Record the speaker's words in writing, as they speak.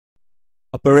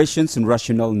Operations in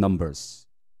rational numbers.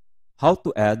 How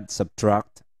to add,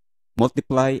 subtract,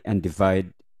 multiply, and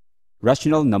divide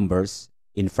rational numbers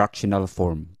in fractional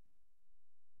form.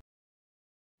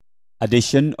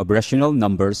 Addition of rational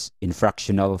numbers in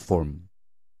fractional form.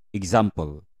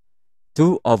 Example: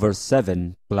 2 over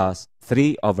 7 plus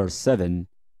 3 over 7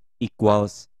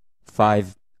 equals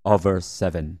 5 over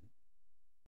 7.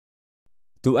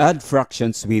 To add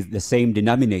fractions with the same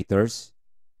denominators,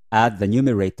 add the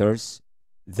numerators,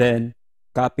 then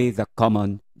copy the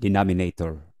common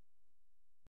denominator.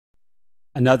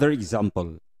 Another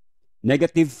example: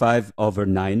 negative 5 over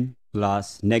 9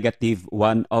 plus negative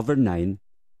 1 over 9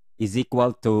 is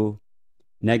equal to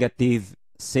negative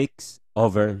 6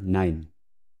 over 9.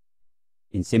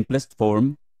 In simplest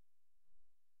form,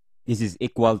 this is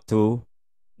equal to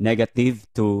negative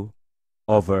 2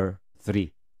 over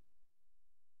 3.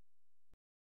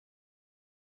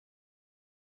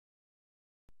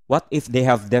 What if they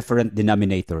have different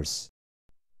denominators?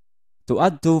 To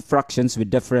add two fractions with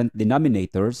different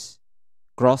denominators,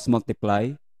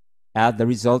 cross-multiply, add the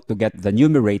result to get the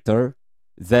numerator,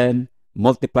 then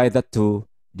multiply the two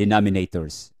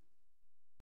denominators.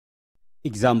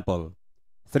 Example: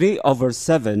 3 over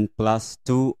 7 plus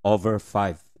 2 over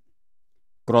 5.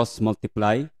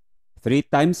 Cross-multiply, 3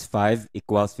 times 5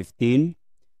 equals 15,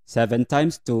 7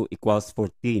 times 2 equals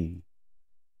 14,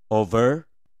 over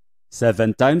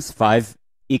 7 times 5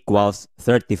 equals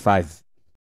 35.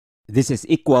 This is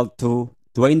equal to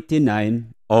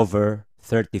 29 over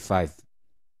 35.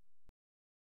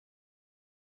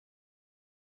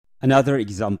 Another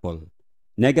example: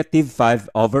 negative 5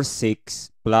 over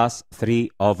 6 plus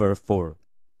 3 over 4.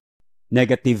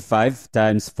 Negative 5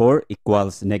 times 4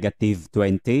 equals negative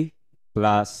 20,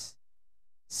 plus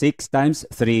 6 times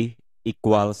 3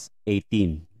 equals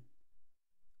 18.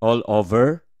 All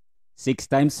over 6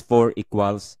 times 4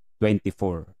 equals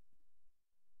 24.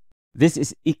 This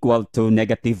is equal to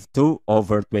negative 2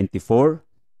 over 24.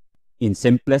 In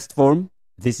simplest form,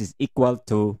 this is equal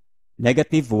to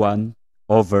negative 1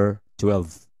 over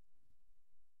 12.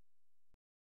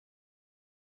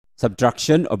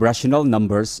 Subtraction of rational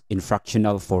numbers in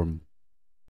fractional form.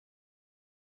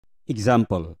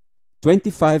 Example: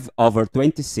 25 over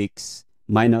 26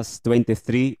 minus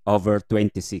 23 over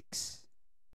 26.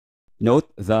 Note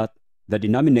that the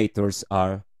denominators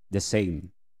are the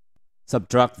same.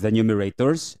 Subtract the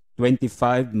numerators.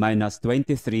 25 minus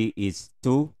 23 is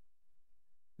 2.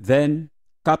 Then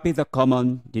copy the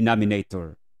common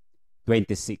denominator,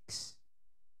 26.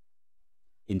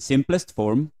 In simplest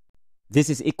form, this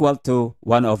is equal to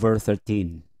 1 over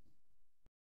 13.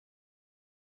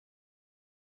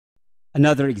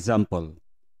 Another example: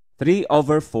 3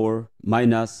 over 4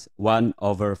 minus 1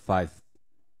 over 5.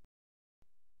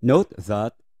 Note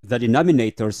that the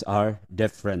denominators are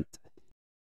different.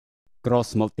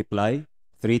 Cross-multiply,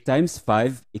 3 times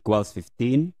 5 equals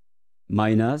 15,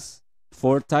 minus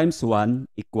 4 times 1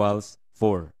 equals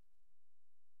 4.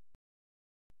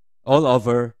 All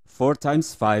over 4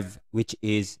 times 5, which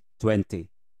is 20.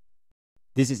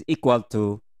 This is equal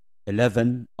to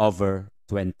 11 over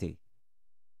 20.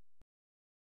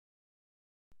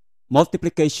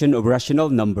 Multiplication of rational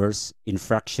numbers in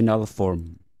fractional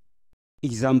form.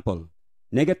 Example: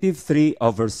 negative 3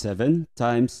 over 7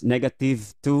 times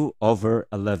negative 2 over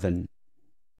 11.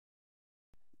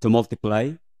 To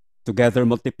multiply, together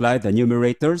multiply the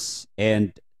numerators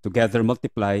and together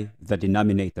multiply the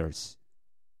denominators.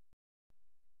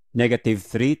 Negative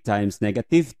 3 times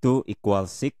negative 2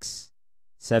 equals 6.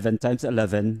 7 times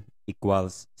 11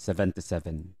 equals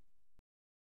 77.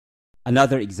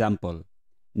 Another example: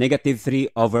 negative 3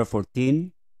 over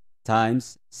 14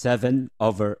 times 7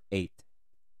 over 8.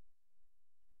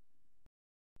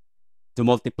 To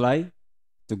multiply,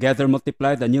 together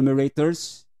multiply the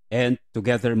numerators and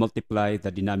together multiply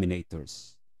the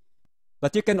denominators.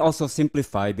 But you can also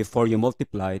simplify before you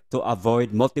multiply to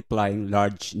avoid multiplying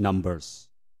large numbers.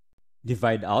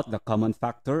 Divide out the common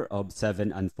factor of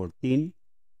 7 and 14.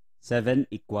 7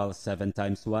 equals 7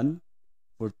 times 1.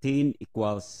 14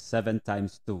 equals 7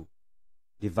 times 2.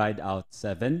 Divide out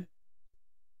 7.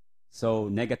 So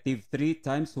negative 3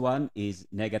 times 1 is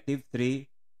negative 3.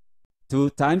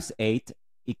 2 times 8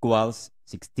 equals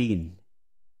 16.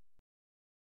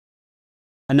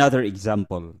 Another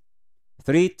example: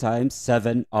 3 times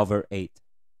 7 over 8.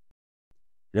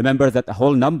 Remember that a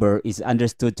whole number is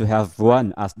understood to have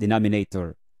 1 as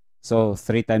denominator. So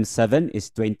 3 times 7 is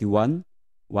 21.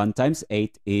 1 times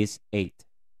 8 is 8.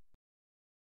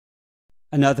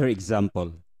 Another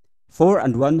example: 4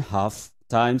 and 1/2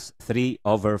 times 3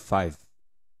 over 5.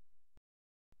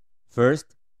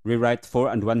 First, rewrite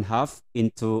 4 and 1/2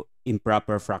 into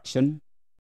improper fraction.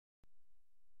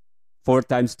 4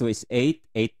 times 2 is 8.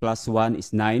 8 plus 1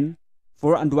 is 9.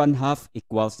 4 and 1/2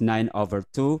 equals 9 over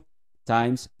 2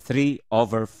 times 3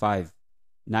 over 5.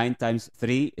 9 times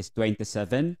 3 is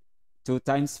 27. 2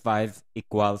 times 5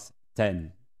 equals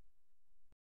 10.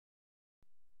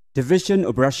 Division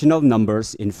of rational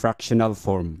numbers in fractional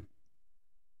form.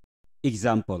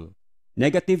 Example: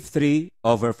 negative 3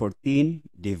 over 14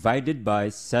 divided by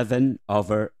 7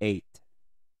 over 8.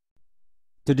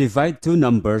 To divide two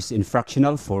numbers in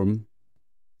fractional form,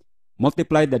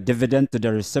 multiply the dividend to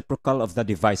the reciprocal of the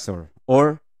divisor,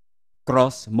 or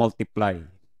cross multiply.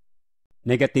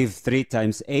 Negative 3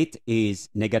 times 8 is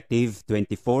negative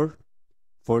 24.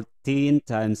 14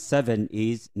 times 7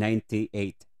 is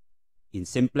 98. In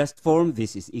simplest form,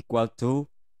 this is equal to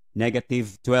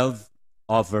negative 12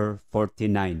 over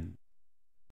 49.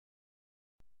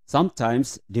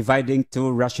 Sometimes dividing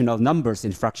two rational numbers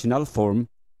in fractional form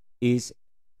is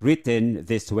written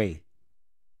this way.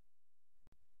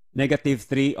 Negative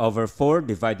 3 over 4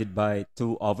 divided by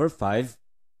 2 over 5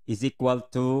 is equal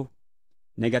to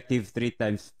negative 3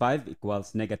 times 5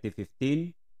 equals negative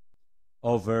 15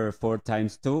 over 4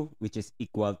 times 2, which is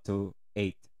equal to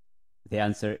 8. The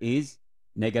answer is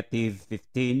negative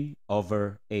 15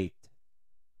 over 8.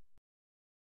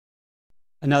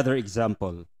 Another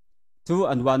example: 2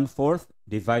 and 1/4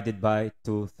 divided by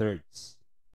 2/3.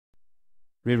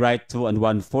 Rewrite 2 and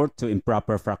 1/4 to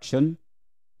improper fraction.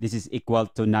 This is equal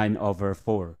to 9 over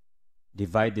 4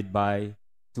 divided by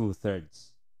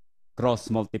 2/3. Cross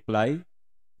multiply.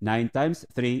 9 times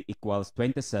 3 equals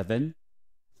 27.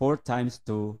 4 times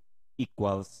 2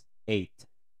 equals 8.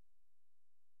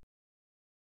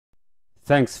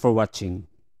 Thanks for watching.